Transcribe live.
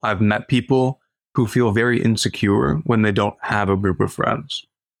I've met people who feel very insecure when they don't have a group of friends,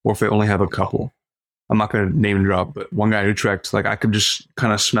 or if they only have a couple. I'm not going to name drop, but one guy in Utrecht, like I could just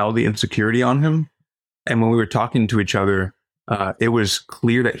kind of smell the insecurity on him. And when we were talking to each other, it was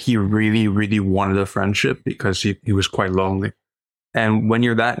clear that he really, really wanted a friendship because he was quite lonely. And when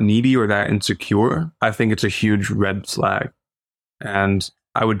you're that needy or that insecure, I think it's a huge red flag. And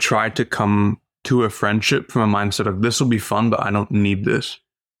I would try to come to a friendship from a mindset of this will be fun, but I don't need this.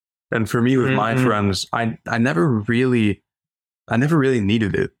 And for me, with my friends, I never really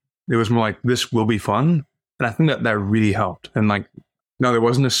needed it. It was more like, this will be fun. And I think that really helped. And like, no, there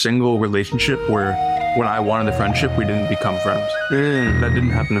wasn't a single relationship where when I wanted the friendship, we didn't become friends. That didn't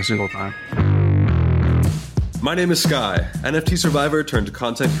happen a single time. My name is Sky, NFT survivor turned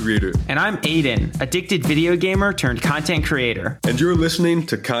content creator. And I'm Aiden, addicted video gamer turned content creator. And you're listening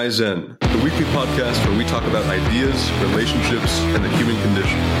to Kaizen, the weekly podcast where we talk about ideas, relationships, and the human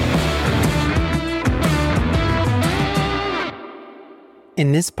condition.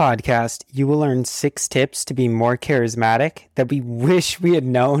 In this podcast, you will learn 6 tips to be more charismatic that we wish we had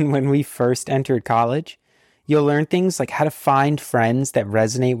known when we first entered college. You'll learn things like how to find friends that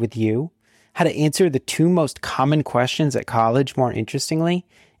resonate with you, how to answer the 2 most common questions at college more interestingly,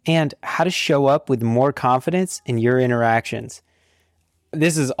 and how to show up with more confidence in your interactions.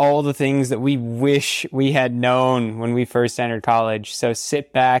 This is all the things that we wish we had known when we first entered college. So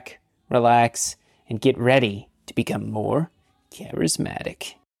sit back, relax, and get ready to become more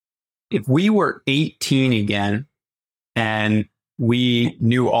charismatic. If we were 18 again and we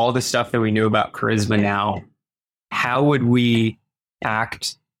knew all the stuff that we knew about charisma now, how would we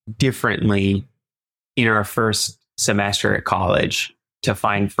act differently in our first semester at college to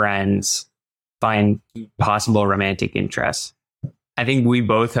find friends, find possible romantic interests? I think we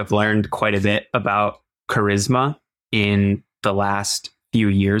both have learned quite a bit about charisma in the last few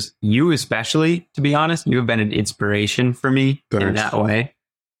years. You especially, to be honest, you have been an inspiration for me in that way.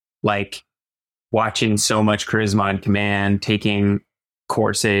 Like watching so much Charisma on Command, taking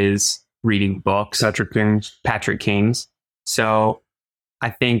courses, reading books. Patrick King's. So I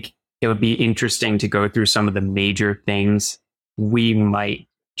think it would be interesting to go through some of the major things we might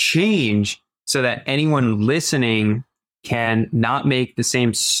change so that anyone listening can not make the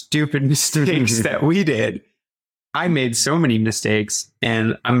same stupid mistakes that we did. I made so many mistakes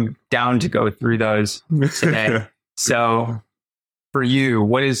and I'm down to go through those today. So for you,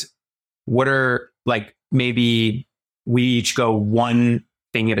 what are like, maybe we each go one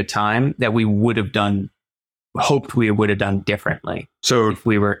thing at a time that we would have hoped we would have done differently. So if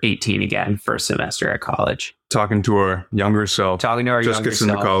we were 18 again, first semester at college, talking to our younger self, just gets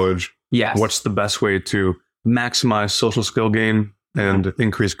into college. Yes. What's the best way to maximize social skill gain and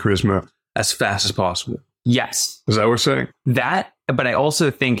increase charisma as fast as possible? Yes. Is that what we're saying? That, but I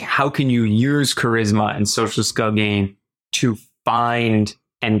also think, how can you use charisma and social skill gain to find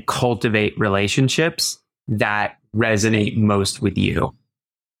and cultivate relationships that resonate most with you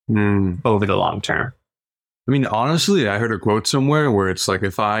over the long term? I mean, honestly, I heard a quote somewhere where it's like,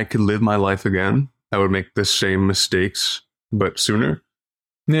 if I could live my life again, I would make the same mistakes, but sooner.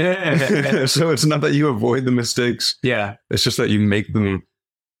 Yeah. So it's not that you avoid the mistakes. Yeah. It's just that you make them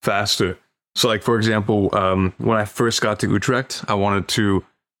faster. So like, for example, when I first got to Utrecht, I wanted to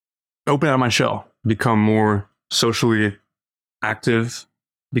open out my shell, become more socially active,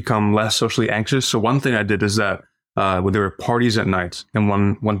 become less socially anxious. So one thing I did is that when there were parties at night, and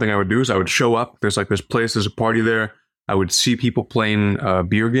one thing I would do is I would show up. There's a party there. I would see people playing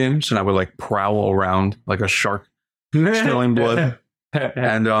beer games, and I would like prowl around like a shark, smelling blood.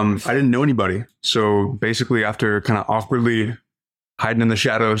 And I didn't know anybody. So basically, after kind of awkwardly hiding in the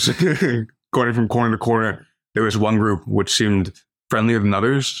shadows, going from corner to corner, there was one group which seemed friendlier than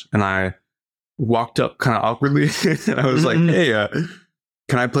others, and I walked up kind of awkwardly, and I was like, "Hey,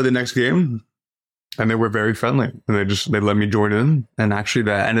 can I play the next game?" And they were very friendly, and they let me join in. And actually,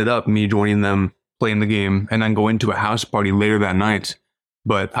 that ended up me joining them, playing the game, and then going to a house party later that night.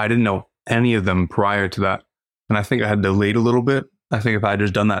 But I didn't know any of them prior to that, and I think I had delayed a little bit. I think if I had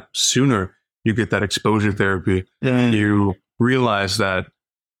just done that sooner, you get that exposure therapy, and you realize that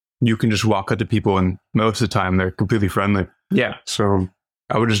you can just walk up to people, and most of the time they're completely friendly. Yeah. So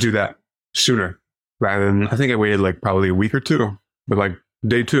I would just do that sooner rather than, I think I waited like probably a week or two, but like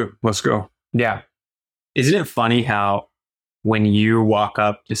day 2, let's go. Yeah. Isn't it funny how when you walk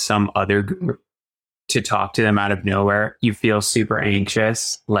up to some other group to talk to them out of nowhere, you feel super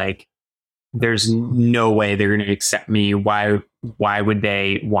anxious? Like, there's no way they're going to accept me. Why would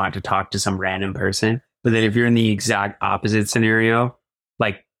they want to talk to some random person? But then if you're in the exact opposite scenario,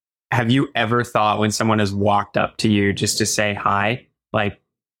 like, have you ever thought when someone has walked up to you just to say hi, like,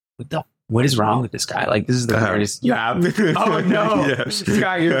 what is wrong with this guy? Like, this is the weirdest. Yeah. Oh no. Yes.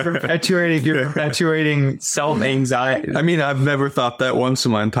 Scott, you're perpetuating self-anxiety. I mean, I've never thought that once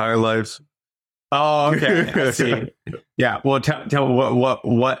in my entire life. Oh, okay. I see. Yeah. Well, tell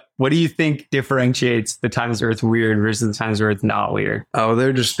what do you think differentiates the times where it's weird versus the times where it's not weird? Oh,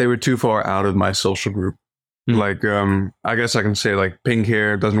 they were too far out of my social group. Like, I guess I can say like pink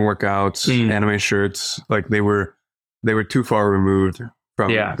hair doesn't work out, anime shirts, like they were too far removed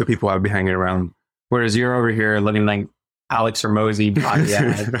from the people I'd be hanging around. Whereas you're over here living like Alex Hormozy, body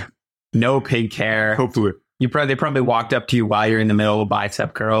ad, no pink hair. Hopefully. They probably walked up to you while you're in the middle of a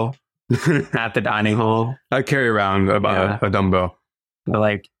bicep curl at the dining hall. I carry around a dumbbell. But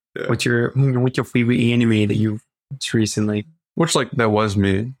like, what's your favorite anime that you've watched recently? Which like that was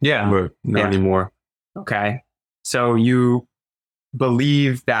me. Yeah. But not anymore. Okay. So you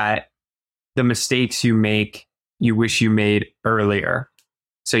believe that the mistakes you make, you wish you made earlier.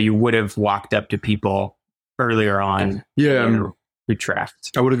 So you would have walked up to people earlier on. Yeah. And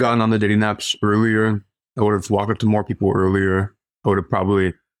retract. I would have gotten on the dating apps earlier. I would have walked up to more people earlier. I would have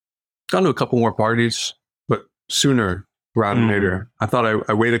probably gone to a couple more parties, but sooner rather than later. I thought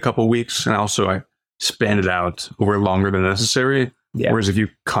I waited a couple weeks, and also I spanned it out over longer than necessary. Yeah. Whereas if you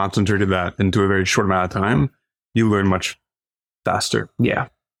concentrated that into a very short amount of time, you learn much faster. Yeah,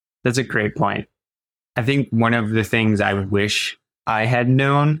 that's a great point. I think one of the things I wish I had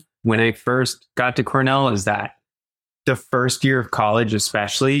known when I first got to Cornell is that the first year of college,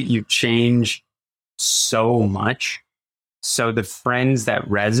 especially, you change so much. So the friends that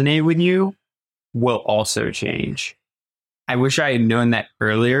resonate with you will also change. I wish I had known that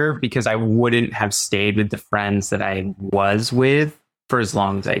earlier, because I wouldn't have stayed with the friends that I was with for as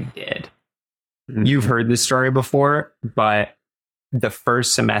long as I did. Mm-hmm. You've heard this story before, but the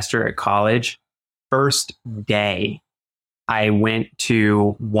first semester at college, first day, I went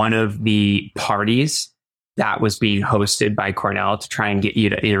to one of the parties that was being hosted by Cornell to try and get you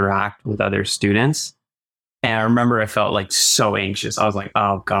to interact with other students. And I remember I felt like so anxious. I was like,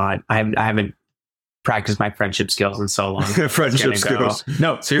 oh God, I haven't practiced my friendship skills in so long. Friendship skills.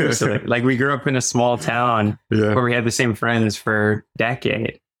 No, seriously. Like, we grew up in a small town where we had the same friends for a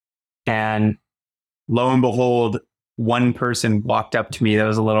decade. And lo and behold, one person walked up to me that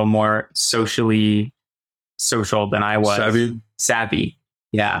was a little more social than I was. Savvy.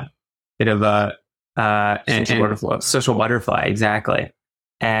 Yeah. Bit of a social butterfly. Exactly.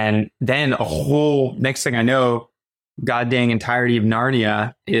 And then next thing I know, god dang entirety of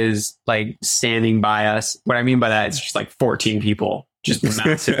Narnia is like standing by us. What I mean by that, it's just like 14 people, just a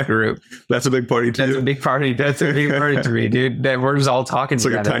massive group. That's a big party to you. That's a big party to me, dude. That we're just all talking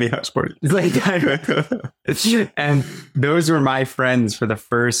together. It's like a tiny house party. It's like and those were my friends for the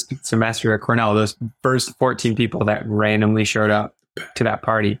first semester at Cornell. Those first 14 people that randomly showed up to that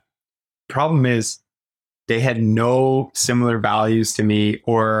party. Problem is, they had no similar values to me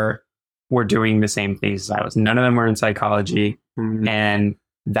or were doing the same things as I was. None of them were in psychology. Mm-hmm. And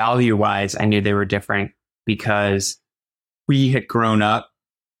value-wise, I knew they were different because we had grown up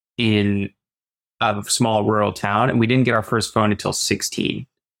in a small rural town, and we didn't get our first phone until 16.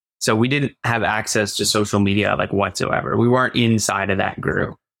 So we didn't have access to social media like whatsoever. We weren't inside of that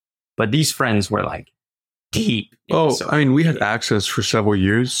group. But these friends were like deep. I mean, we had access for several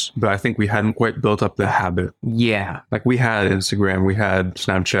years, but I think we hadn't quite built up the habit. Yeah. Like, we had Instagram, we had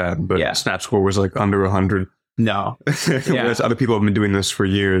Snapchat, but Snap score was like under 100. No. Whereas other people have been doing this for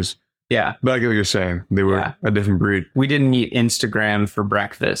years. Yeah. But I get what you're saying. They were a different breed. We didn't eat Instagram for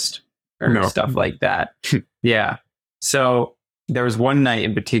breakfast or stuff like that. Yeah. So there was one night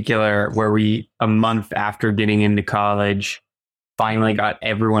in particular where we, a month after getting into college, finally got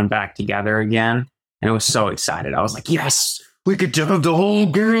everyone back together again. And I was so excited. I was like, yes, we could jump the whole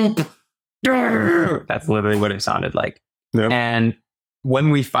group. That's literally what it sounded like. Yep. And when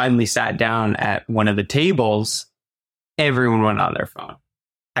we finally sat down at one of the tables, everyone went on their phone.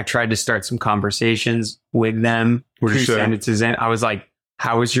 I tried to start some conversations with them. Two sentences in, I was like,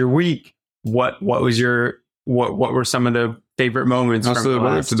 how was your week? What were some of the favorite moments? How's the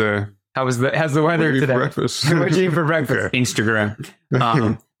weather today? How's the weather today? Breakfast? What did you eat for breakfast?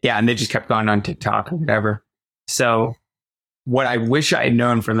 Instagram. Yeah, and they just kept going on TikTok or whatever. So what I wish I had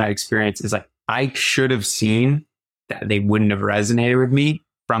known from that experience is like, I should have seen that they wouldn't have resonated with me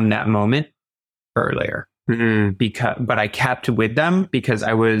from that moment earlier. Mm-hmm. But I kept with them because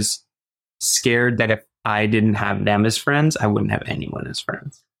I was scared that if I didn't have them as friends, I wouldn't have anyone as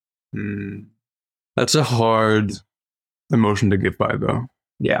friends. That's a hard emotion to get by, though.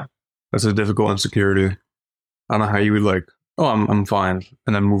 Yeah. That's a difficult insecurity. I don't know how you would like, oh, I'm fine,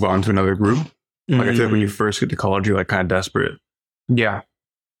 and then move on to another group. Like I feel like when you first get to college, you're like kind of desperate. Yeah.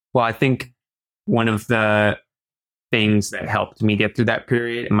 Well, I think one of the things that helped me get through that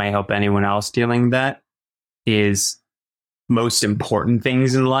period, and might help anyone else dealing with that, is most important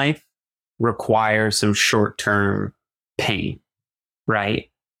things in life require some short-term pain, right?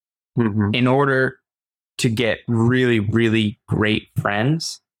 Mm-hmm. In order to get really, really great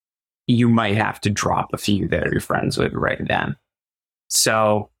friends, you might have to drop a few that you're friends with right then.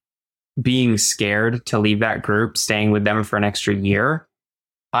 So being scared to leave that group, staying with them for an extra year,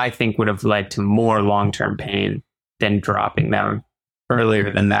 I think would have led to more long-term pain than dropping them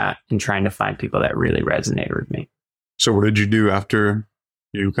earlier than that and trying to find people that really resonated with me. So what did you do after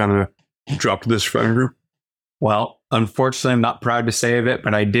you kind of dropped this friend group? Well, unfortunately, I'm not proud to say of it,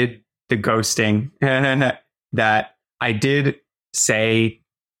 but I did the ghosting that I did say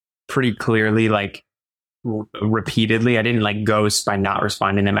pretty clearly, like repeatedly. I didn't like ghost by not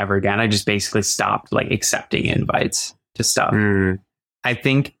responding to them ever again. I just basically stopped like accepting invites to stuff. I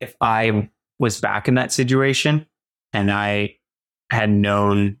think if I was back in that situation and I had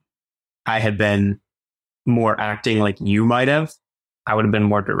known I had been more acting like you might have, I would have been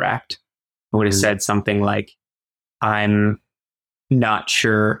more direct. I would have said something like, I'm not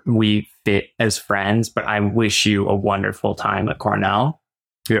sure we fit as friends, but I wish you a wonderful time at Cornell.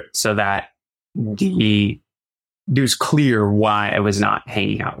 Yeah. So that it was clear why I was not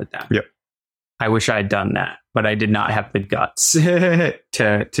hanging out with them. Yeah. I wish I had done that, but I did not have the guts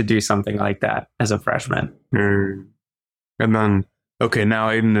to do something like that as a freshman. And then, okay, now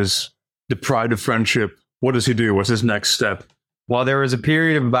Aiden is deprived of friendship. What does he do? What's his next step? Well, there was a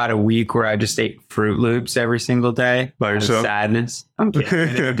period of about a week where I just ate Fruit Loops every single day. By yourself? Sadness. I'm kidding.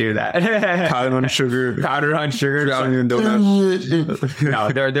 I didn't do that. Powder on sugar. Powder on sugar. Drowning in donuts.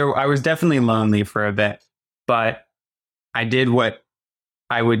 No, I was definitely lonely for a bit, but I did what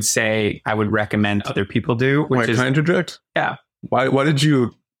I would say I would recommend other people do, which Wait, is, can I interject? yeah. Why did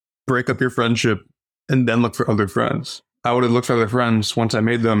you break up your friendship and then look for other friends? I would have looked for other friends once I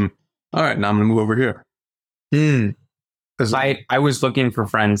made them. All right, now I'm going to move over here. I was looking for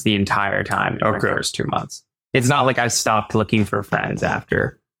friends the entire time in the first 2 months. It's not like I stopped looking for friends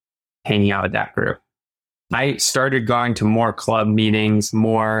after hanging out with that group. I started going to more club meetings,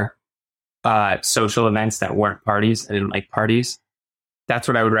 more social events that weren't parties. I didn't like parties. That's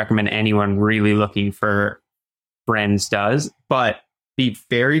what I would recommend anyone really looking for friends does. But be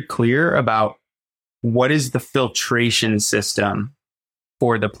very clear about what is the filtration system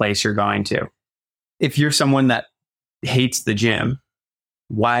for the place you're going to. If you're someone that hates the gym,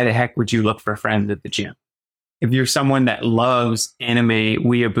 why the heck would you look for friends at the gym? If you're someone that loves anime,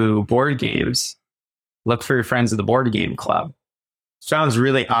 weeaboo board games, look for your friends at the board game club. Sounds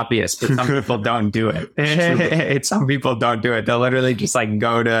really obvious, but some people don't do it. Some people don't do it. They'll literally just like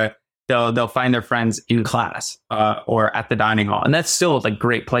they'll find their friends in class or at the dining hall. And that's still like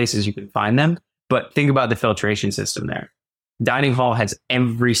great places you can find them. But think about the filtration system there. Dining hall has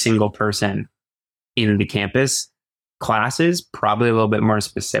every single person in the campus. Classes, probably a little bit more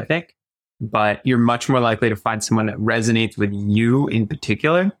specific, but you're much more likely to find someone that resonates with you in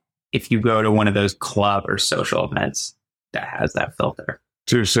particular if you go to one of those club or social events that has that filter.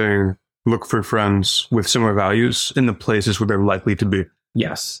 So you're saying look for friends with similar values in the places where they're likely to be.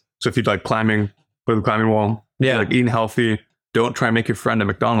 Yes. So if you like climbing, go to the climbing wall. Yeah. Like eating healthy, don't try and make your friend at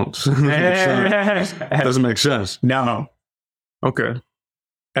McDonald's. Doesn't make sense. No. Okay.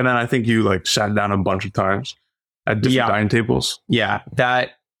 And then I think you like sat down a bunch of times at different dining tables. Yeah,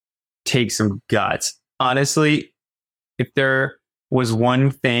 that takes some guts. Honestly, if there was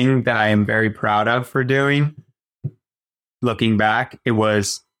one thing that I am very proud of for doing, looking back, it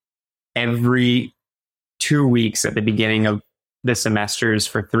was every 2 weeks at the beginning of the semesters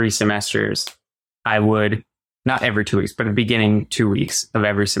for 3 semesters, I would, not every 2 weeks, but at the beginning 2 weeks of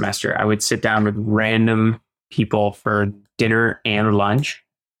every semester, I would sit down with random people for dinner and lunch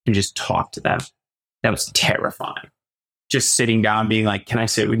and just talk to them. That was terrifying. Just sitting down being like, can I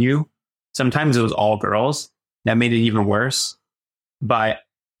sit with you? Sometimes it was all girls. That made it even worse. But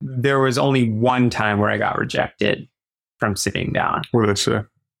there was only one time where I got rejected from sitting down. What did they say?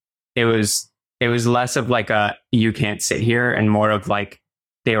 It was less of like a, you can't sit here, and more of like,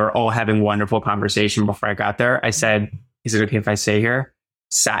 they were all having wonderful conversation before I got there. I said, is it okay if I sit here?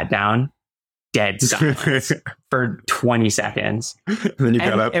 Sat down. Dead silence for 20 seconds. And then you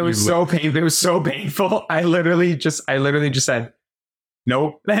got up. It was so painful. It was so painful. I literally just said,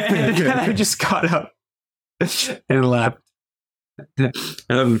 nope. And I just got up and left. And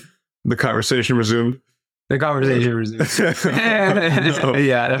then the conversation resumed. The conversation resumed. No.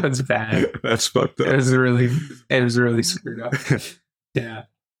 Yeah, that was bad. That's fucked up. It was really screwed up. Yeah.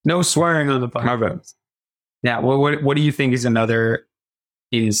 No swearing on the podcast. My bad. Yeah. What do you think is another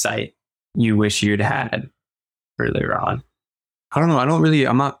insight you wish you'd had earlier on? I don't know.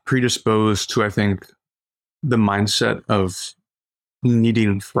 I'm not predisposed to, I think, the mindset of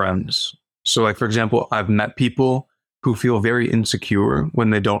needing friends. So like, for example, I've met people who feel very insecure when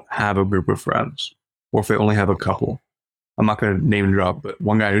they don't have a group of friends, or if they only have a couple. I'm not going to name drop, but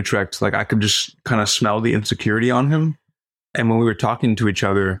one guy in Utrecht, like I could just kind of smell the insecurity on him. And when we were talking to each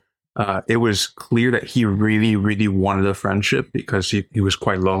other, it was clear that he really, really wanted a friendship because he was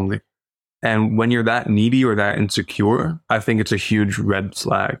quite lonely. And when you're that needy or that insecure, I think it's a huge red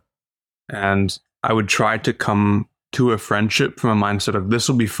flag. And I would try to come to a friendship from a mindset of this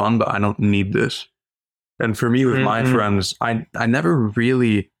will be fun, but I don't need this. And for me, with my friends, I never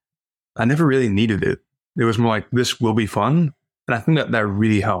really needed it. It was more like, this will be fun. And I think that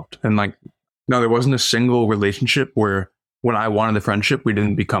really helped. And like, no, there wasn't a single relationship where when I wanted the friendship, we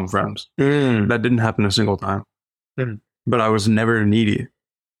didn't become friends. That didn't happen a single time. But I was never needy.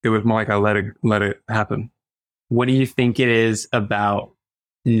 It was more like I let it happen. What do you think it is about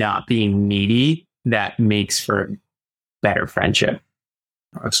not being needy that makes for better friendship?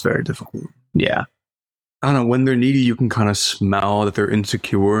 That's very difficult. Yeah. I don't know. When they're needy, you can kind of smell that they're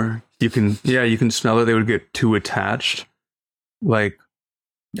insecure. You can smell that they would get too attached. Like,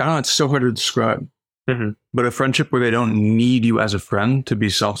 I don't know. It's so hard to describe. But a friendship where they don't need you as a friend to be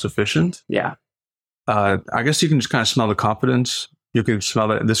self-sufficient. Yeah. I guess you can just kind of smell the confidence. You can smell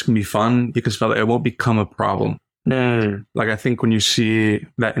that this can be fun. You can smell that it won't become a problem. Like, I think when you see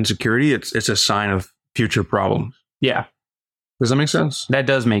that insecurity, it's a sign of future problems. Yeah. Does that make sense? That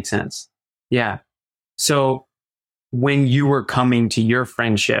does make sense. Yeah. So when you were coming to your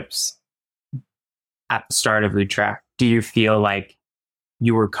friendships at the start of Utrecht, do you feel like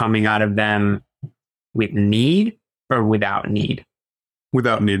you were coming out of them with need or without need?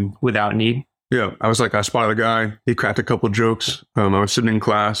 Without need. Without need? Yeah. I spotted a guy. He cracked a couple jokes. I was sitting in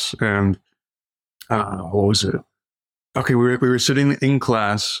class and what was it? Okay, we were sitting in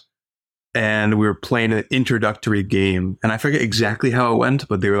class and we were playing an introductory game. And I forget exactly how it went,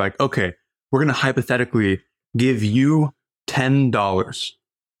 but they were like, okay, we're going to hypothetically give you $10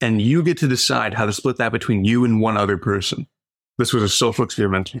 and you get to decide how to split that between you and one other person. This was a social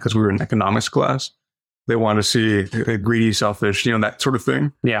experiment because we were in economics class. They wanted to see a greedy, selfish, that sort of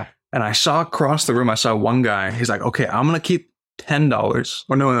thing. Yeah. And I saw across the room, I saw one guy. He's like, okay, I'm going to keep $10.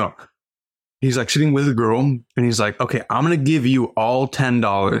 Or no. He's like sitting with a girl and he's like, okay, I'm going to give you all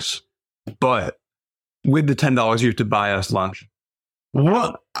 $10, but with the $10, you have to buy us lunch.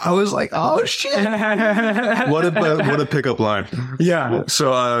 What? I was like, oh shit. What a pickup line. Yeah.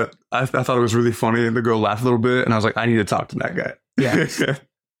 So I thought it was really funny. The girl laughed a little bit and I was like, I need to talk to that guy. Yeah.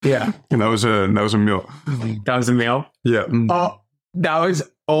 Yeah. And that was a meal. That was a meal? Yeah.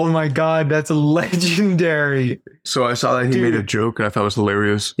 Oh my God, that's legendary. So I saw that he made a joke and I thought it was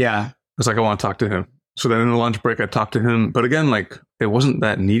hilarious. Yeah. I was like, I want to talk to him. So then in the lunch break, I talked to him. But again, like, it wasn't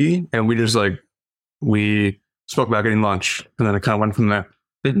that needy. And we just we spoke about getting lunch. And then it kind of went from there.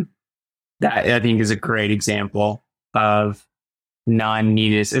 That, I think, is a great example of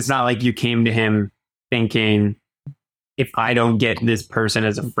non-neediness. It's not like you came to him thinking, if I don't get this person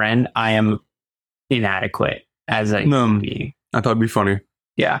as a friend, I am inadequate as a human being. I thought it'd be funny.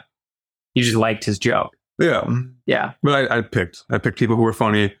 Yeah. You just liked his joke. Yeah. Yeah. But I picked people who were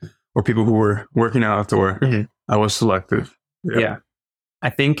funny or people who were working out or I was selective. Yeah. I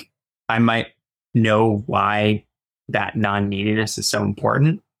think I might know why that non-neediness is so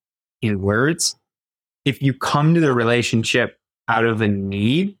important in words. If you come to the relationship out of a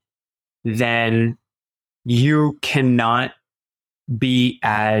need, then you cannot be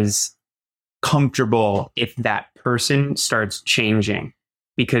as comfortable if that person starts changing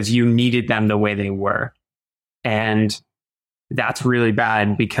because you needed them the way they were. And that's really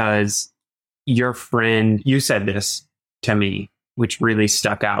bad because your friend, you said this to me, which really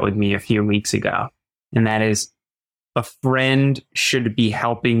stuck out with me a few weeks ago. And that is, a friend should be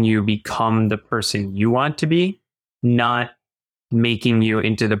helping you become the person you want to be, not making you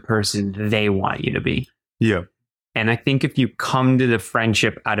into the person they want you to be. Yeah. And I think if you come to the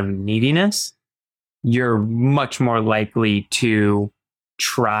friendship out of neediness, you're much more likely to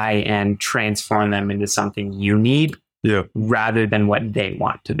try and transform them into something you need rather than what they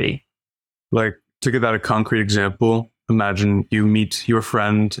want to be. Like, to give that a concrete example, imagine you meet your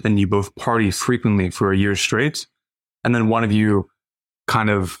friend and you both party frequently for a year straight. And then one of you kind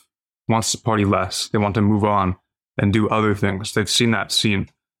of wants to party less. They want to move on and do other things. They've seen that scene.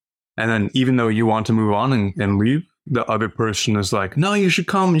 And then even though you want to move on and leave, the other person is like, no, you should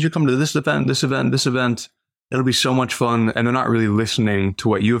come to this event, this event, this event. It'll be so much fun. And they're not really listening to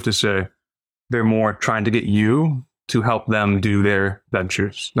what you have to say. They're more trying to get you to help them do their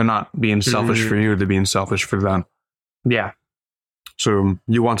ventures. They're not being selfish for you, they're being selfish for them. Yeah. So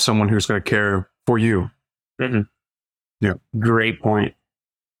you want someone who's going to care for you. Yeah. Great point.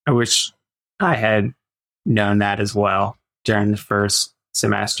 I wish I had known that as well during the first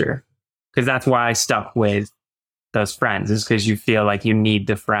semester, because that's why I stuck with those friends, is because you feel like you need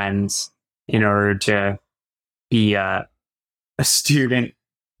the friends in order to be a student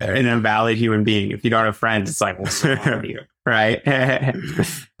and a valid human being. If you don't have friends, it's like, what's wrong with you? Right?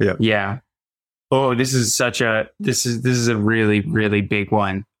 Yeah. Oh, this is a really, really big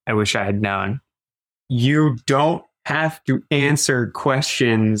one. I wish I had known. You don't have to answer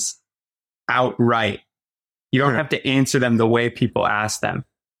questions outright. You don't have to answer them the way people ask them.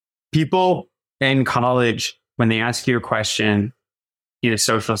 People in college, when they ask you a question in a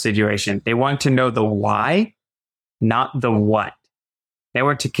social situation, they want to know the why, not the what. They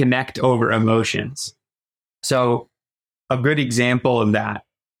want to connect over emotions. So a good example of that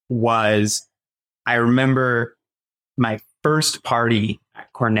was, I remember my first party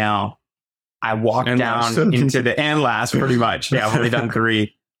at Cornell. I walked down into the, and last pretty much. Yeah, I've only done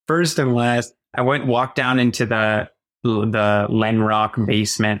 3. First and last, I walked down into the Lenrock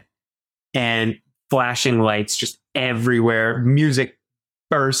basement, and flashing lights just everywhere, music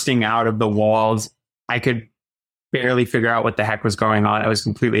bursting out of the walls. I could barely figure out what the heck was going on. I was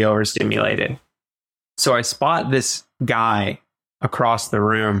completely overstimulated. So I spot this guy across the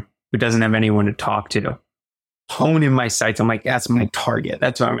room who doesn't have anyone to talk to. Hone in my sights. I'm like, that's my target.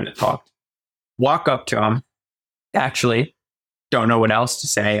 That's what I'm going to talk to. Walk up to him. Actually, don't know what else to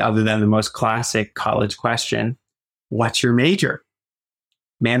say other than the most classic college question. What's your major?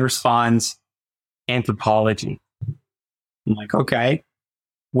 Man responds, anthropology. I'm like, okay,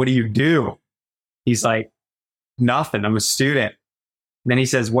 what do you do? He's like, nothing. I'm a student. Then he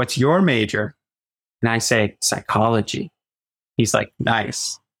says, what's your major? And I say, psychology. He's like,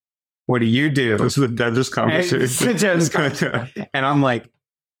 nice. What do you do? This is the deadest conversation. And I'm like,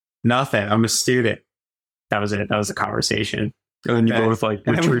 nothing. I'm a student. That was it. That was the conversation. And then you both like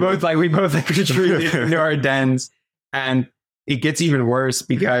retreated. We both retreated into our dens. And it gets even worse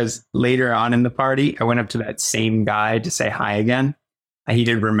because later on in the party, I went up to that same guy to say hi again. And he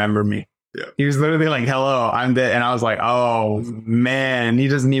didn't remember me. Yeah. He was literally like, hello, I'm the, and I was like, oh man, he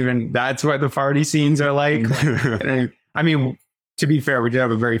doesn't even, that's what the party scenes are like. I mean, to be fair, we did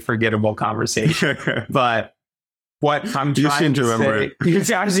have a very forgettable conversation, but what I'm trying to remember,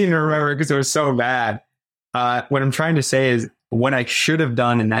 I seem to remember because it was so bad. What I'm trying to say is what I should have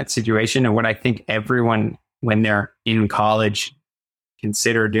done in that situation, and what I think everyone, when they're in college,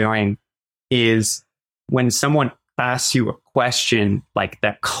 consider doing, is when someone asks you a question like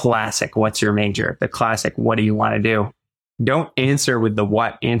the classic, what's your major? The classic, what do you want to do? Don't answer with the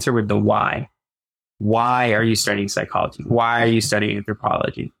what, answer with the why. Why are you studying psychology? Why are you studying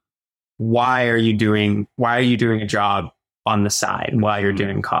anthropology? Why are you doing a job on the side while you're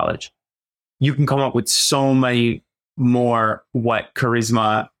doing college? You can come up with so many more what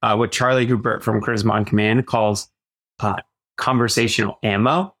Charlie Hooper from Charisma on Command calls conversational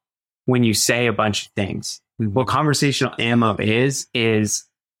ammo when you say a bunch of things. What conversational ammo is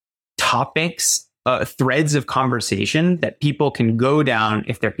topics, threads of conversation that people can go down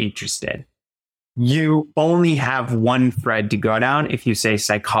if they're interested. You only have one thread to go down if you say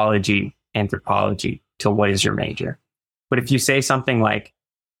psychology, anthropology, to what is your major. But if you say something like,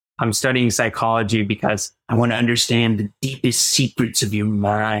 I'm studying psychology because I want to understand the deepest secrets of your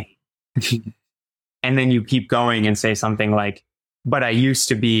mind. And then you keep going and say something like, but I used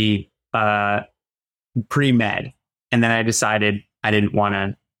to be pre-med. And then I decided I didn't want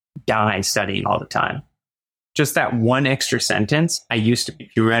to die studying all the time. Just that one extra sentence, I used to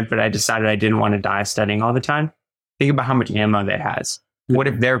be pre-med, but I decided I didn't want to die studying all the time. Think about how much ammo that has. What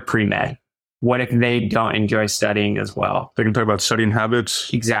if they're pre-med? What if they don't enjoy studying as well? They can talk about studying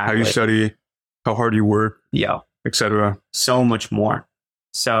habits, exactly, how you study, how hard you work, etc. So much more.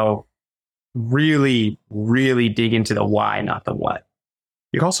 So really, really dig into the why, not the what.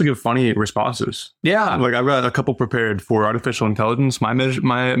 You can also give funny responses. Yeah. Like I've got a couple prepared for artificial intelligence, my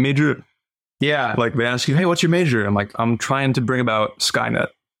major. Yeah. Like they ask you, hey, what's your major? I'm like, I'm trying to bring about Skynet.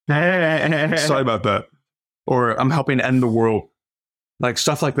 Sorry about that. Or I'm helping end the world. Like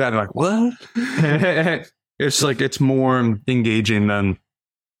stuff like that. And like, what? It's like, it's more engaging than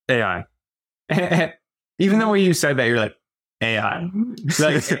AI. Even though when you said that, you're like, AI.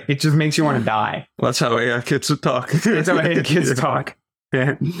 Like, it just makes you want to die. Well, that's how AI kids talk. That's how AI kids talk.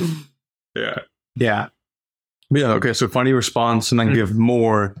 Yeah. Yeah. Yeah. Okay. So funny response, and then give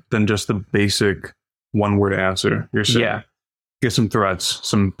more than just the basic one word answer. You're saying. Yeah. get some threads,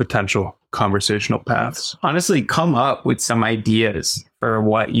 some potential conversational paths. Honestly, come up with some ideas for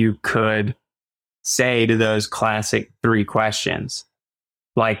what you could say to those classic 3 questions.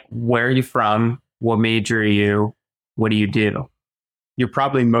 Like, where are you from? What major are you? What do you do? You're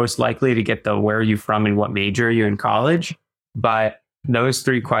probably most likely to get the where are you from and what major are you in college. But those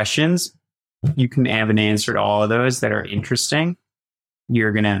 3 questions, you can have an answer to all of those that are interesting.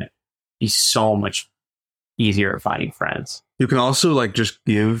 You're going to be so much easier at finding friends. You can also like just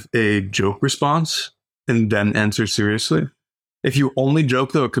give a joke response and then answer seriously. If you only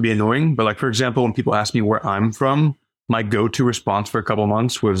joke, though, it could be annoying. But like, for example, when people ask me where I'm from, my go-to response for a couple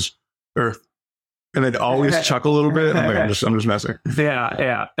months was Earth. And they'd always chuckle a little bit. I'm like, I'm just messing.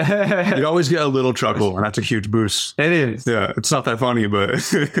 Yeah. You'd always get a little chuckle, and that's a huge boost. It is. Yeah, it's not that funny, but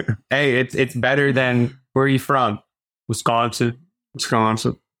hey, it's better than where are you from? Wisconsin.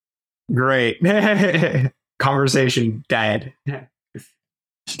 Great. Conversation dead.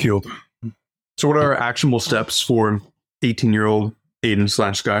 Killed. So what are actionable steps for 18-year-old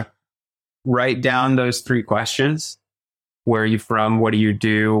Aiden/Sky? Write down those 3 questions. Where are you from? What do you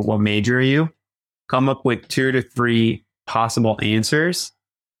do? What major are you? Come up with 2 to 3 possible answers.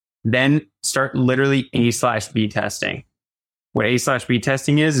 Then start literally A/B testing. What A/B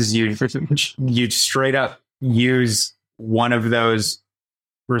testing is you straight up use one of those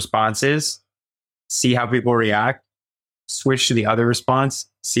responses, see how people react, switch to the other response,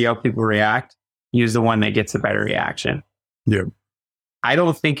 see how people react, use the one that gets a better reaction. Yeah. I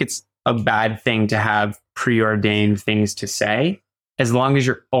don't think it's a bad thing to have preordained things to say, as long as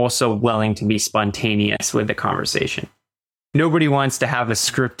you're also willing to be spontaneous with the conversation. Nobody wants to have a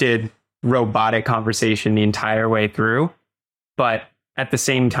scripted, robotic conversation the entire way through. But at the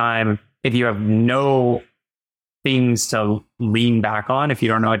same time, if you have no things to lean back on, if you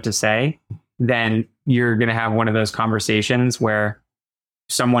don't know what to say, then you're going to have one of those conversations where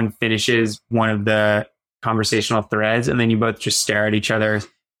someone finishes one of the conversational threads and then you both just stare at each other,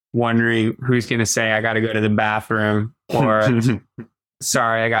 wondering who's going to say, I got to go to the bathroom, or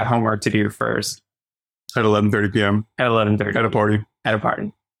sorry, I got homework to do first. At 11:30 p.m. At 11:30. At a party. At a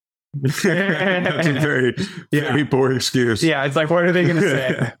party. That's a very poor excuse. Yeah, it's like, what are they going to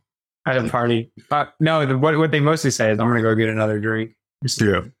say at a party? No, what they mostly say is, I'm going to go get another drink.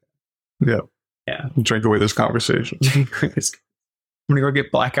 Yeah. Drink away this conversation. I'm going to go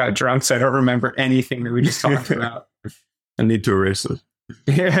get blackout drunk so I don't remember anything that we just talked about. I need to erase this.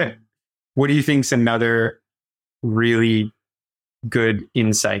 Yeah. What do you think's another really good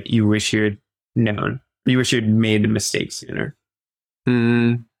insight you wish you had known? You wish you had made the mistake sooner?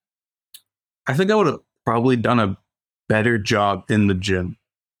 I think I would have probably done a better job in the gym.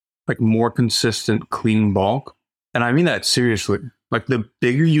 Like more consistent, clean bulk. And I mean that seriously. Like the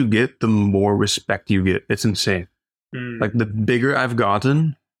bigger you get, the more respect you get. It's insane. Like the bigger I've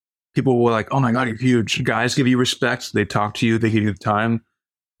gotten, people were like, oh my God, you're huge. Guys give you respect. They talk to you. They give you the time.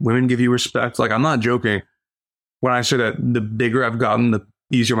 Women give you respect. Like, I'm not joking when I say that the bigger I've gotten, the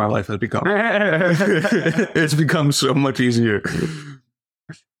easier my life has become. It's become so much easier.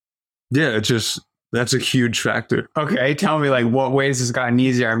 Yeah, that's a huge factor. Okay, tell me, like, what ways has it gotten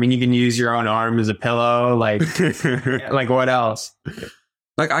easier? I mean, you can use your own arm as a pillow. Like what else?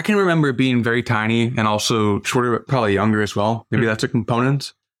 Like, I can remember being very tiny and also shorter, probably younger as well. Maybe that's a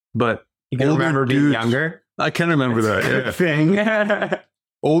component. But you can remember being younger? I can remember that. Yeah. Thing.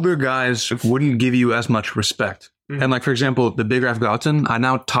 Older guys wouldn't give you as much respect. And like, for example, the bigger I've gotten, I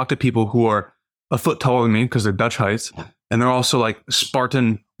now talk to people who are a foot taller than me because they're Dutch heights. And they're also like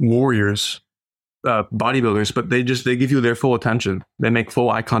Spartan warriors, bodybuilders, but they give you their full attention. They make full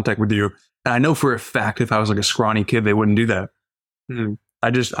eye contact with you. And I know for a fact, if I was like a scrawny kid, they wouldn't do that.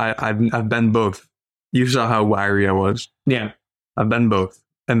 I've been both. You saw how wiry I was. Yeah. I've been both.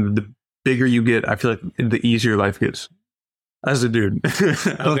 And the bigger you get, I feel like the easier life gets. As a dude. I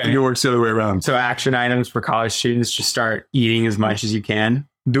don't think it works the other way around. So action items for college students, just start eating as much as you can.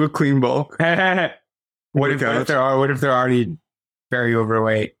 Do a clean bulk. What if they're already very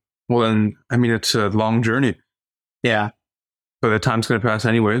overweight? Well, then, I mean, it's a long journey. Yeah. But the time's going to pass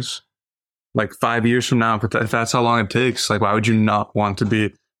anyways. Like 5 years from now, if that's how long it takes, like, why would you not want to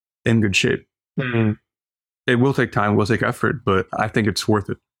be in good shape? It will take time, will take effort, but I think it's worth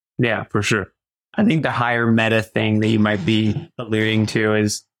it. Yeah, for sure. I think the higher meta thing that you might be alluding to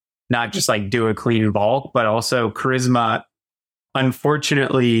is not just like do a clean bulk, but also charisma.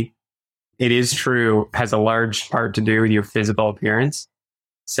 Unfortunately, it is true, has a large part to do with your physical appearance.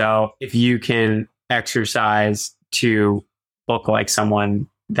 So if you can exercise to look like someone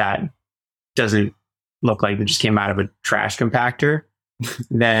that doesn't look like they just came out of a trash compactor,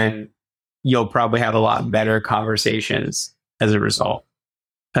 then you'll probably have a lot better conversations as a result.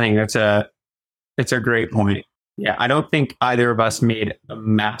 I think it's a great point. Yeah, I don't think either of us made a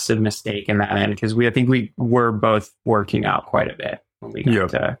massive mistake in that end because I think we were both working out quite a bit when we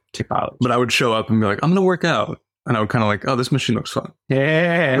got to college. But I would show up and be like, I'm going to work out. And I would kind of like, oh, this machine looks fun.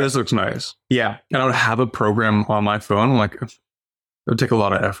 Yeah. This looks nice. Yeah. And I would have a program on my phone. I'm like, it would take a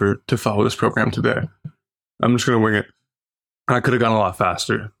lot of effort to follow this program today. I'm just going to wing it. And I could have gone a lot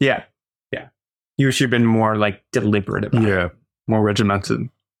faster. Yeah. Yeah. You should have been more like deliberate about it. More regimented.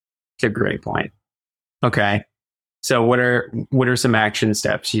 It's a great point. Okay. So what are some action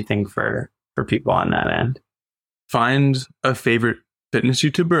steps you think for people on that end? Find a favorite fitness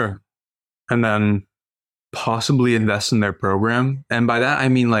YouTuber and then possibly invest in their program. And by that, I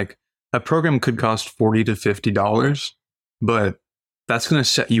mean like a program could cost $40 to $50, but that's going to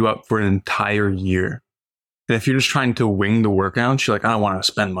set you up for an entire year. And if you're just trying to wing the workouts, you're like, I don't want to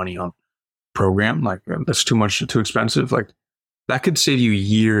spend money on program. Like that's too expensive. Like that could save you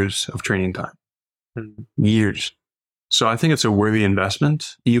years of training time. Years. So I think it's a worthy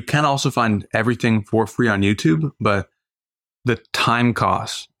investment. You can also find everything for free on YouTube, but the time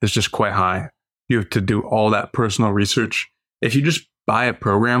cost is just quite high. You have to do all that personal research. If you just buy a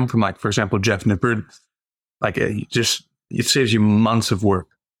program from like, for example, Jeff Nippard, like it saves you months of work.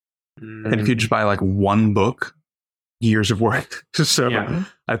 And if you just buy like one book, years of work. So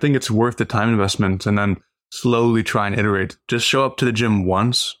I think it's worth the time investment and then slowly try and iterate. Just show up to the gym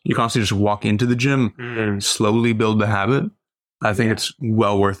once. You can also just walk into the gym and slowly build the habit. I think it's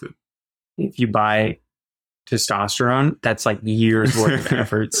well worth it. If you buy testosterone, that's like years worth of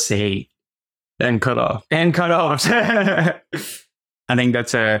effort saved. And cut off. I think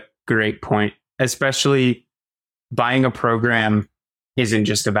that's a great point. Especially buying a program isn't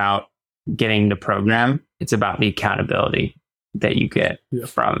just about getting the program. It's about the accountability that you get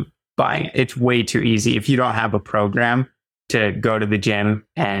from buying it. It's way too easy if you don't have a program to go to the gym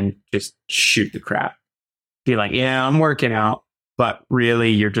and just shoot the crap. Be like, yeah, I'm working out. But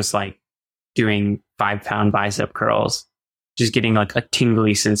really, you're just like doing 5-pound bicep curls. Just getting like a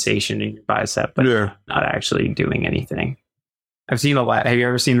tingly sensation in your bicep, but not actually doing anything. I've seen a lot. Have you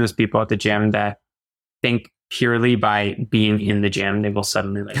ever seen those people at the gym that think purely by being in the gym, they will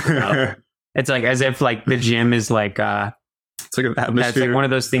suddenly like, it's like as if like the gym is like, it's like an atmosphere. It's like one of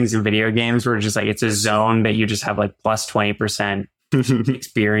those things in video games where it's just like, it's a zone that you just have like plus 20%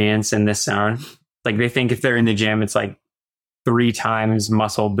 experience in this zone. Like they think if they're in the gym, it's like 3 times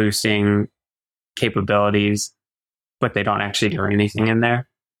muscle boosting capabilities, but they don't actually do anything in there.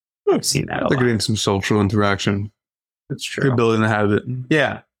 I've seen that a lot. They're getting some social interaction. That's true. You're building a habit.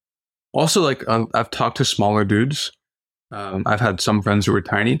 Yeah. Also, like I've talked to smaller dudes. I've had some friends who are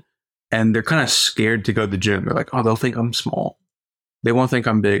tiny, and they're kind of scared to go to the gym. They're like, oh, they'll think I'm small. They won't think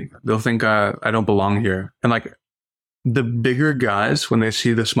I'm big. They'll think I don't belong here. And like the bigger guys, when they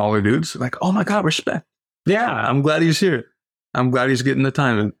see the smaller dudes, they're like, oh my God, respect. Yeah, I'm glad he's here. I'm glad he's getting the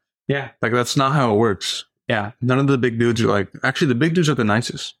time. And like that's not how it works. Yeah. None of the big dudes are like, actually, the big dudes are the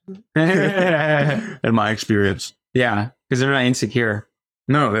nicest. In my experience. Yeah. Because they're not insecure.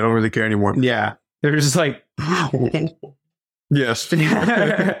 No, they don't really care anymore. Yeah. They're just like, yes.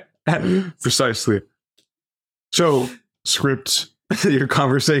 Precisely. So, script your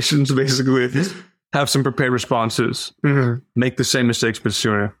conversations, basically. Have some prepared responses. Make the same mistakes, but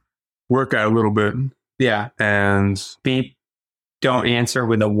sooner. Work out a little bit. Yeah. And don't answer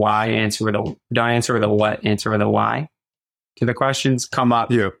with a why, don't answer with a what, answer with a why. To the questions come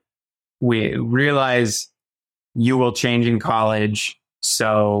up. Yeah. We realize you will change in college,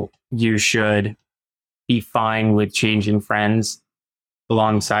 so you should be fine with changing friends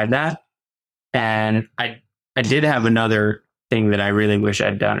alongside that. And I did have another thing that I really wish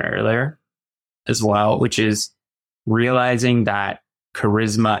I'd done earlier as well, which is realizing that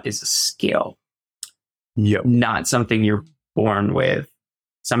charisma is a skill. Yep. Not something you're born with.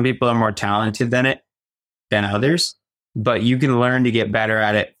 Some people are more talented than others, but you can learn to get better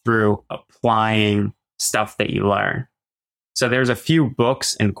at it through applying stuff that you learn. So there's a few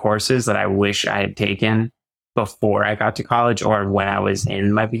books and courses that I wish I had taken before I got to college or when I was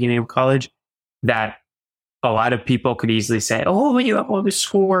in my beginning of college that a lot of people could easily say, oh, you have all this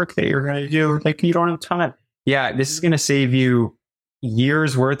schoolwork that you're going to do. Like you don't have time. Yeah, this is going to save you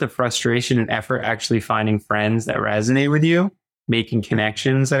years worth of frustration and effort actually finding friends that resonate with you, making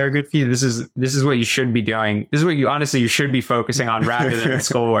connections that are good for you. This is what you should be doing. This is what you should be focusing on rather than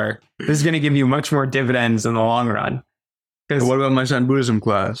schoolwork. This is going to give you much more dividends in the long run. What about my Zen Buddhism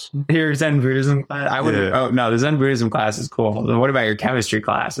class? Your Zen Buddhism class? Oh no, the Zen Buddhism class is cool. What about your chemistry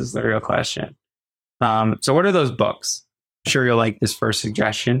class is the real question. So what are those books? I'm sure you'll like this first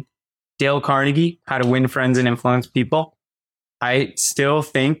suggestion. Dale Carnegie, How to Win Friends and Influence People. I still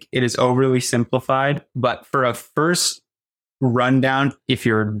think it is overly simplified, but for a first rundown, if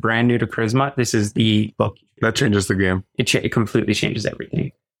you're brand new to Charisma, this is the book. That changes the game. It completely changes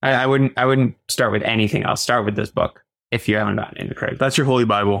everything. I wouldn't start with anything else. Start with this book if you haven't gotten into Charisma. That's your holy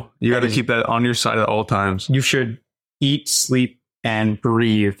Bible. You got to keep that on your side at all times. You should eat, sleep, and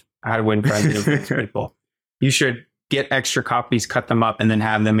breathe How to Win Friends and Influence People. You should get extra copies, cut them up, and then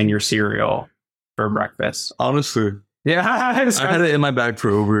have them in your cereal for breakfast. Honestly. Yeah. I had it in my bag for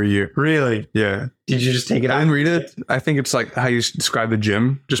over a year. Really? Yeah. Did you just take it out? I didn't read it. I think it's like how you describe the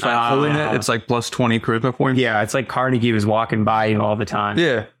gym. Just by holding it, it's like plus 20 charisma points. Yeah, it's like Carnegie was walking by you all the time.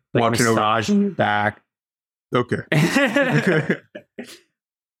 Yeah. Like Watching over. massaging your back. Okay.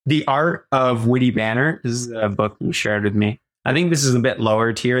 The Art of Witty Banter is a book you shared with me. I think this is a bit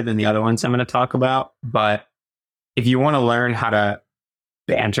lower tier than the other ones I'm going to talk about. But if you want to learn how to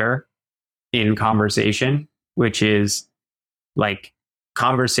banter in conversation, which is like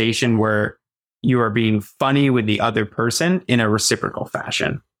conversation where you are being funny with the other person in a reciprocal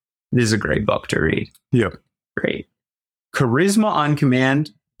fashion, this is a great book to read. Yep. Great. Charisma on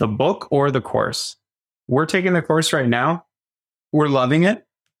Command, the book or the course. We're taking the course right now. We're loving it.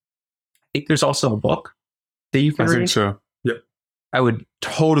 I think there's also a book that you can I read. think so. Yep. I would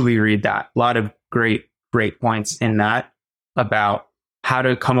totally read that. A lot of great points in that about how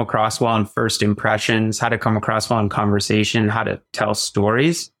to come across well in first impressions, how to come across well in conversation, how to tell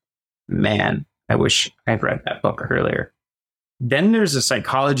stories. Man, I wish I'd read that book earlier. Then there's a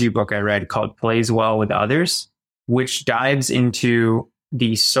psychology book I read called Plays Well with Others, which dives into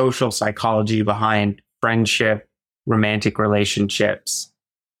the social psychology behind friendship, romantic relationships,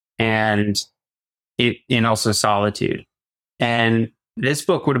 and also solitude. And this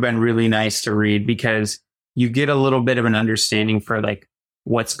book would have been really nice to read because you get a little bit of an understanding for like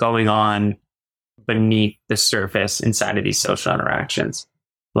what's going on beneath the surface inside of these social interactions.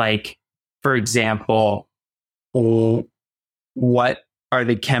 Like, for example, what are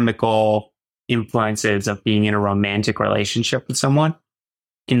the chemical influences of being in a romantic relationship with someone?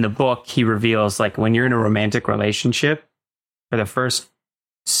 In the book, he reveals like when you're in a romantic relationship for the first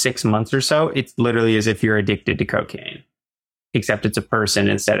 6 months or so, it's literally as if you're addicted to cocaine, except it's a person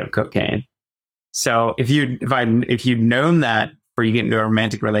instead of cocaine. So if you'd known that before you get into a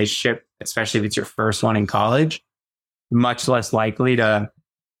romantic relationship, especially if it's your first one in college, much less likely to.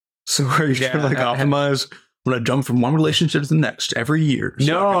 So are you trying to like optimize when I jump from one relationship to the next every year?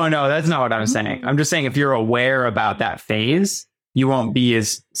 No, that's not what I'm saying. I'm just saying if you're aware about that phase, you won't be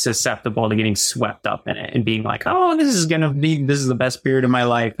as susceptible to getting swept up in it and being like, oh, this is the best period of my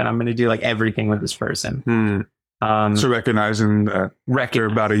life and I'm going to do like everything with this person. So recognizing that after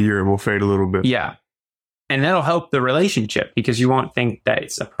about a year will fade a little bit. Yeah. And that'll help the relationship because you won't think that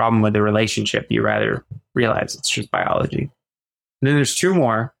it's a problem with the relationship. You rather realize it's just biology. And then there's two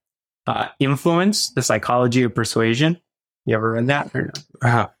more. Influence, the Psychology of Persuasion. You ever read that or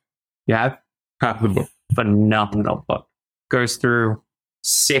no? You have? Half the book. Phenomenal book. Goes through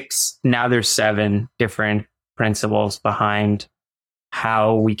 6, now there's 7 different principles behind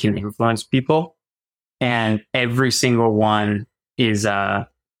how we can influence people. And every single one is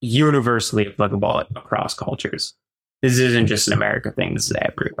universally applicable across cultures. This isn't just an America thing. This is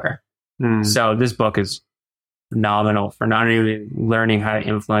everywhere. So this book is phenomenal for not only learning how to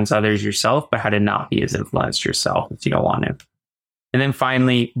influence others yourself, but how to not be as influenced yourself if you don't want to. And then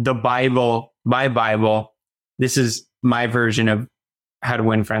finally, the Bible, my Bible. This is my version of How to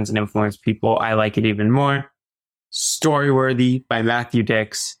Win Friends and Influence People. I like it even more. Storyworthy by Matthew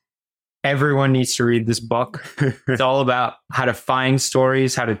Dix. Everyone needs to read this book. It's all about how to find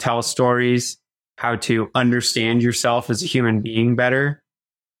stories, how to tell stories, how to understand yourself as a human being better,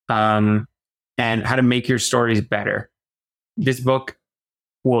 and how to make your stories better. This book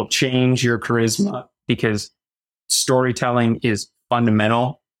will change your charisma because storytelling is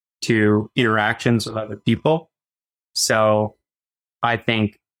fundamental to interactions with other people. So I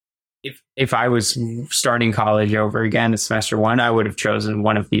think if I was starting college over again at semester 1, I would have chosen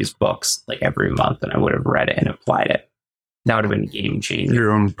one of these books like every month and I would have read it and applied it. That would have been a game changer.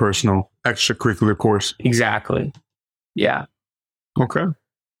 Your own personal extracurricular course. Exactly. Yeah. Okay.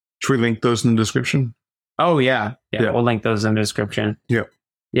 Should we link those in the description? Oh, yeah. We'll link those in the description. Yeah.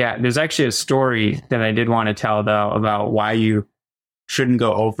 Yeah. There's actually a story that I did want to tell, though, about why you shouldn't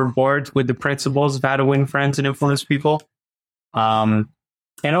go overboard with the principles of how to win friends and influence people.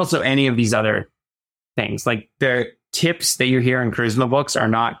 And also any of these other things. Like the tips that you hear in charisma books are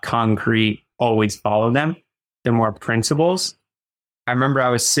not concrete, always follow them. They're more principles. I remember I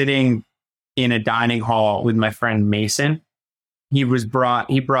was sitting in a dining hall with my friend Mason. He brought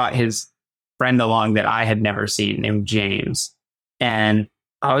his friend along that I had never seen, named James. And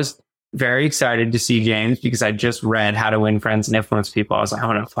I was very excited to see James because I just read How to Win Friends and Influence People. I was like, I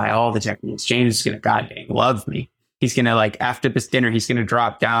want to apply all the techniques. James is going to goddamn love me. He's going to like, after this dinner, he's going to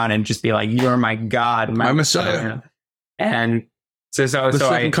drop down and just be like, you're my God, my Messiah. And so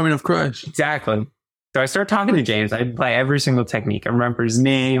second coming of Christ. Exactly. So I start talking to James. I apply every single technique. I remember his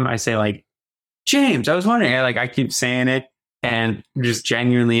name. I say like, James, I was wondering, I keep saying it and just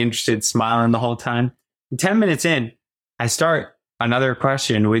genuinely interested, smiling the whole time. 10 minutes in, I start another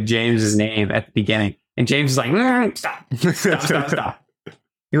question with James's name at the beginning. And James is like, stop.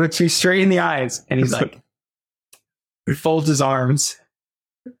 He looks me straight in the eyes and he's like, he folds his arms.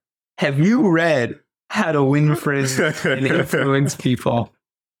 Have you read How to Win Friends and Influence People?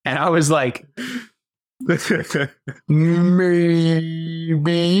 And I was like,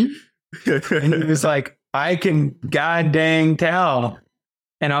 maybe. And he was like, I can god dang tell.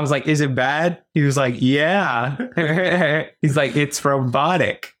 And I was like, is it bad? He was like, yeah. He's like, it's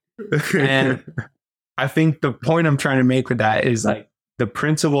robotic. And I think the point I'm trying to make with that is like, the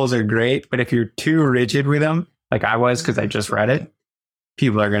principles are great, but if you're too rigid with them, like I was, because I just read it,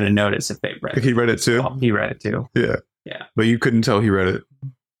 people are going to notice if they read it. He read it too? Well, he read it too. Yeah. Yeah. But you couldn't tell he read it.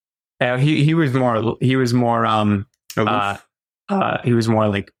 He was more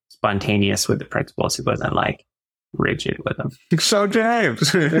like spontaneous with the principles. He wasn't like rigid with them. So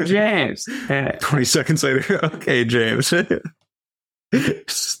James. 20 seconds later. Okay, James.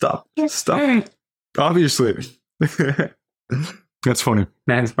 Stop. Obviously. That's funny.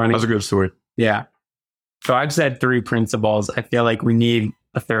 That's funny. That was a good story. Yeah. So I've said 3 principles. I feel like we need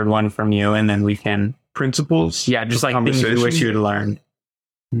a third one from you, and then we can... Principles? Yeah, just like things you wish you'd learned.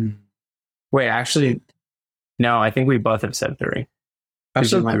 Wait, actually, no, I think we both have said 3. I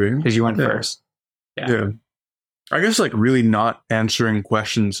said 3. Because you went first. Yeah. I guess like really not answering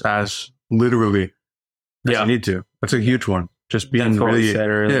questions as literally as you need to. That's a huge one. Just being really... said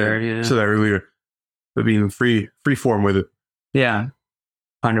earlier, said that earlier. But being free form with it. Yeah,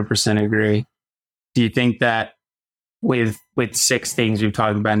 100% agree. Do you think that with 6 things we've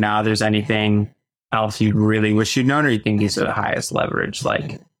talked about now, there's anything else you really wish you'd known, or you think these are the highest leverage,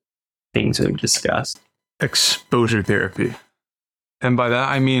 like things we've discussed? Exposure therapy. And by that,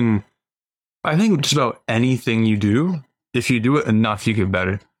 I mean, I think just about anything you do, if you do it enough, you get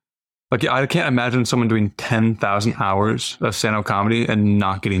better. Like, I can't imagine someone doing 10,000 hours of stand-up comedy and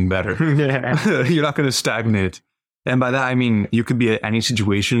not getting better. You're not going to stagnate. And by that, I mean, you could be at any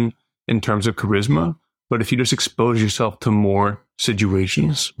situation in terms of charisma, but if you just expose yourself to more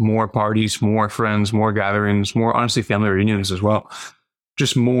situations, more parties, more friends, more gatherings, more, honestly, family reunions as well,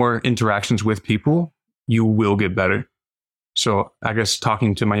 just more interactions with people, you will get better. So I guess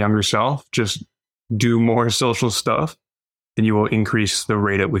talking to my younger self, just do more social stuff and you will increase the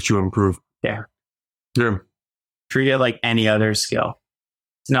rate at which you improve. Yeah. Yeah. Treat it like any other skill.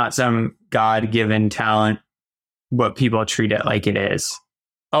 It's not some God-given talent, but people treat it like it is.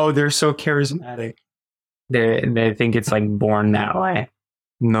 Oh, they're so charismatic. They think it's like born that way.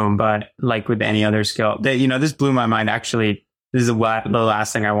 No, but like with any other skill, this blew my mind. Actually, this is the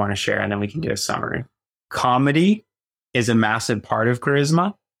last thing I want to share, and then we can do a summary. Comedy is a massive part of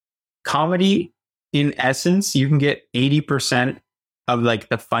charisma. Comedy, in essence, you can get 80% of like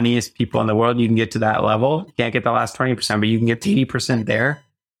the funniest people in the world. You can get to that level. You can't get the last 20%, but you can get to 80% there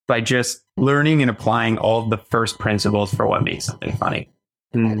by just learning and applying all of the first principles for what makes something funny.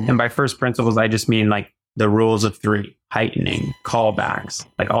 And by first principles, I just mean like the rules of 3, heightening, callbacks,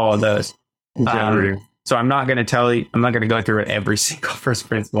 like all of those. So I'm not going to go through what every single first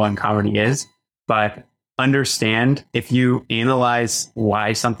principle in comedy is, but understand if you analyze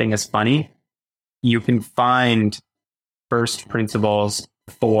why something is funny, you can find first principles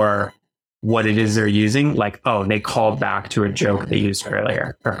for what it is they're using. Like, oh, they called back to a joke they used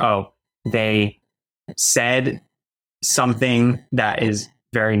earlier, or, oh, they said something that is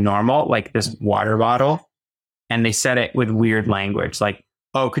very normal, like this water bottle, and they said it with weird language, like,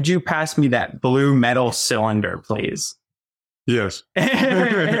 oh, could you pass me that blue metal cylinder, please? Yes.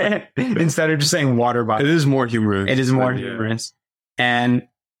 Instead of just saying water bottle. It is more humorous. It is more humorous. And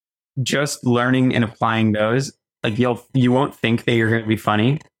just learning and applying those, like you won't think that you're going to be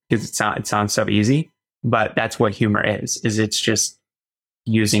funny because it sounds so easy, but that's what humor is it's just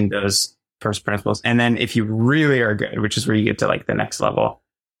using those first principles. And then if you really are good, which is where you get to like the next level,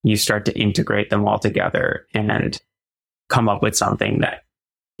 you start to integrate them all together and come up with something that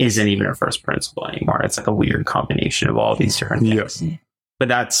isn't even a first principle anymore. It's like a weird combination of all these different things. Yeah. But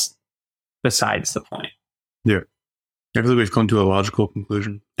that's besides the point. Yeah. I feel like we've come to a logical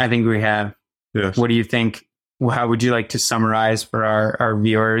conclusion. I think we have. Yes. What do you think? How would you like to summarize for our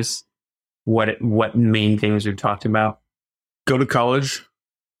viewers what main things we've talked about? go to college,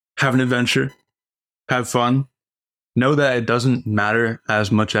 have an adventure, have fun. Know that it doesn't matter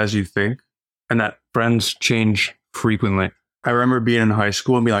as much as you think, and that friends change frequently. I remember being in high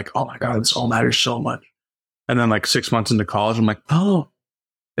school and being like, oh my God, this all matters so much. And then like 6 months into college, I'm like, oh,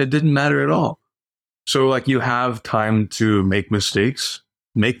 it didn't matter at all. So like you have time to make those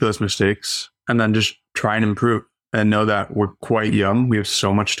mistakes, and then just try and improve, and know that we're quite young. We have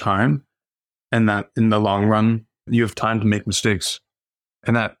so much time, and that in the long run, you have time to make mistakes.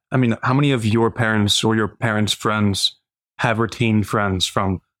 And that, I mean, how many of your parents or your parents' friends have retained friends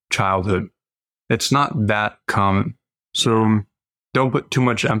from childhood? It's not that common. So don't put too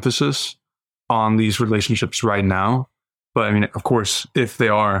much emphasis on these relationships right now. But I mean, of course, if they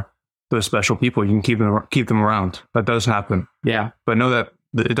are those special people, you can keep them around. That does happen. Yeah. But know that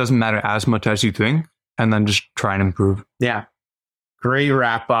it doesn't matter as much as you think, and then just try and improve. Yeah. Great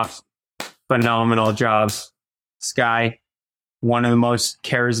wrap up. Phenomenal job, Sky. One of the most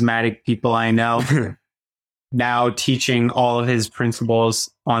charismatic people I know. Now teaching all of his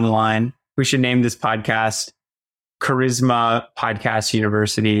principles online. We should name this podcast Charisma Podcast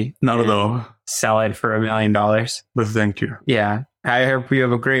University. Not at all. Sell it for $1 million. But thank you. Yeah. I hope you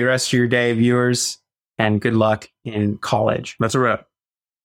have a great rest of your day, viewers, and good luck in college. That's a wrap.